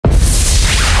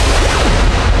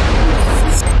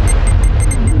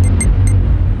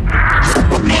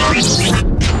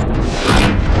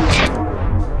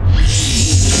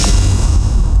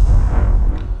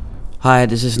Hi,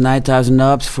 this is 9000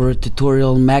 Knobs for a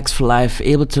tutorial Max for Live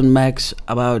Ableton Max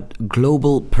about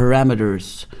global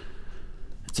parameters.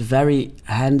 It's a very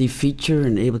handy feature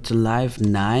in Ableton Live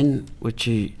 9, which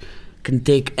you can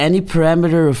take any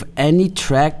parameter of any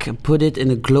track and put it in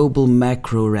a global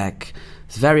macro rack.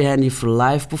 It's very handy for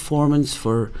live performance,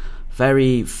 for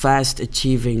very fast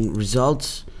achieving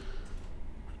results.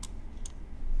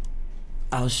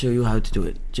 I'll show you how to do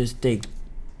it. Just take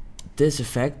this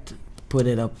effect, put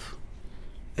it up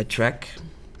a track,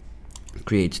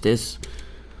 creates this.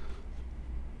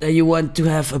 Then you want to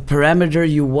have a parameter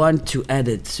you want to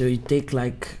edit, so you take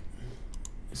like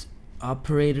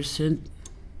operator synth,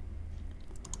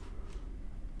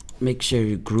 make sure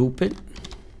you group it.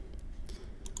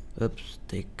 Oops,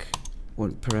 take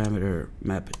one parameter,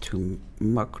 map it to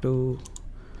makro,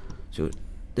 so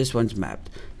this one's mapped.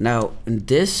 Now in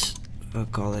this I'll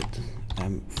call it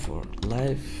M for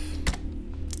live.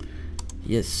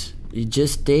 Yes, you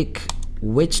just take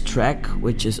which track,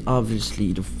 which is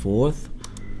obviously the fourth,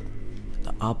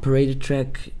 the operator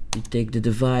track. You take the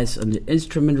device on the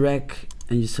instrument rack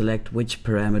and you select which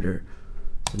parameter.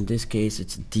 So in this case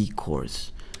it's D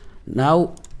chorus.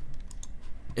 Now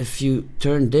if you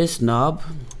turn this knob,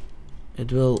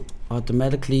 it will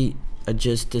automatically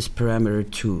adjust this parameter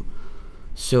too.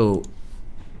 So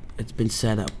it's been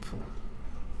set up.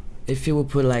 If you will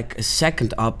put like a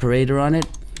second operator on it,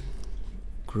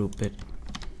 group it,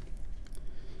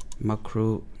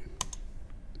 makro,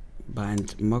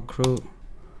 bind makro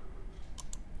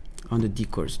on the D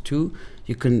chorus 2,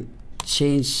 you can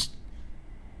change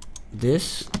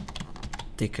this,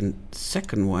 take a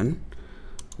second one,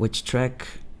 which track,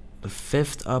 the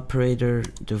fifth operator,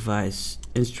 device,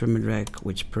 instrument rack,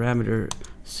 which parameter,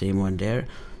 same one there.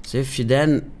 So if you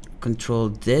then control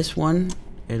this one,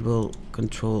 it will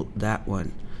control that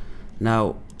one.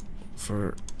 Now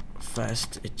for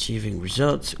fast achieving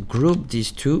results, group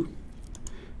these two,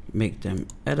 make them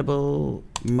edible,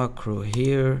 makro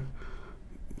here,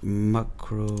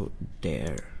 makro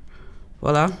there.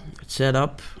 Voila, it's set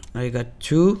up. Now you got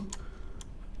two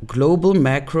global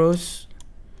macros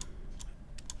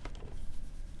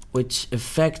which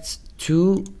affect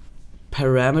two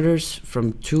parameters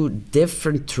from two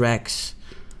different tracks.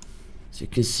 So you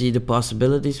can see the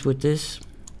possibilities with this.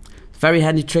 Very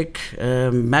handy trick.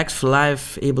 Max for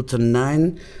Live Ableton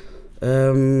 9.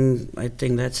 I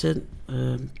think that's it.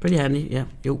 Pretty handy. Yeah.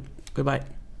 Yo. Goodbye.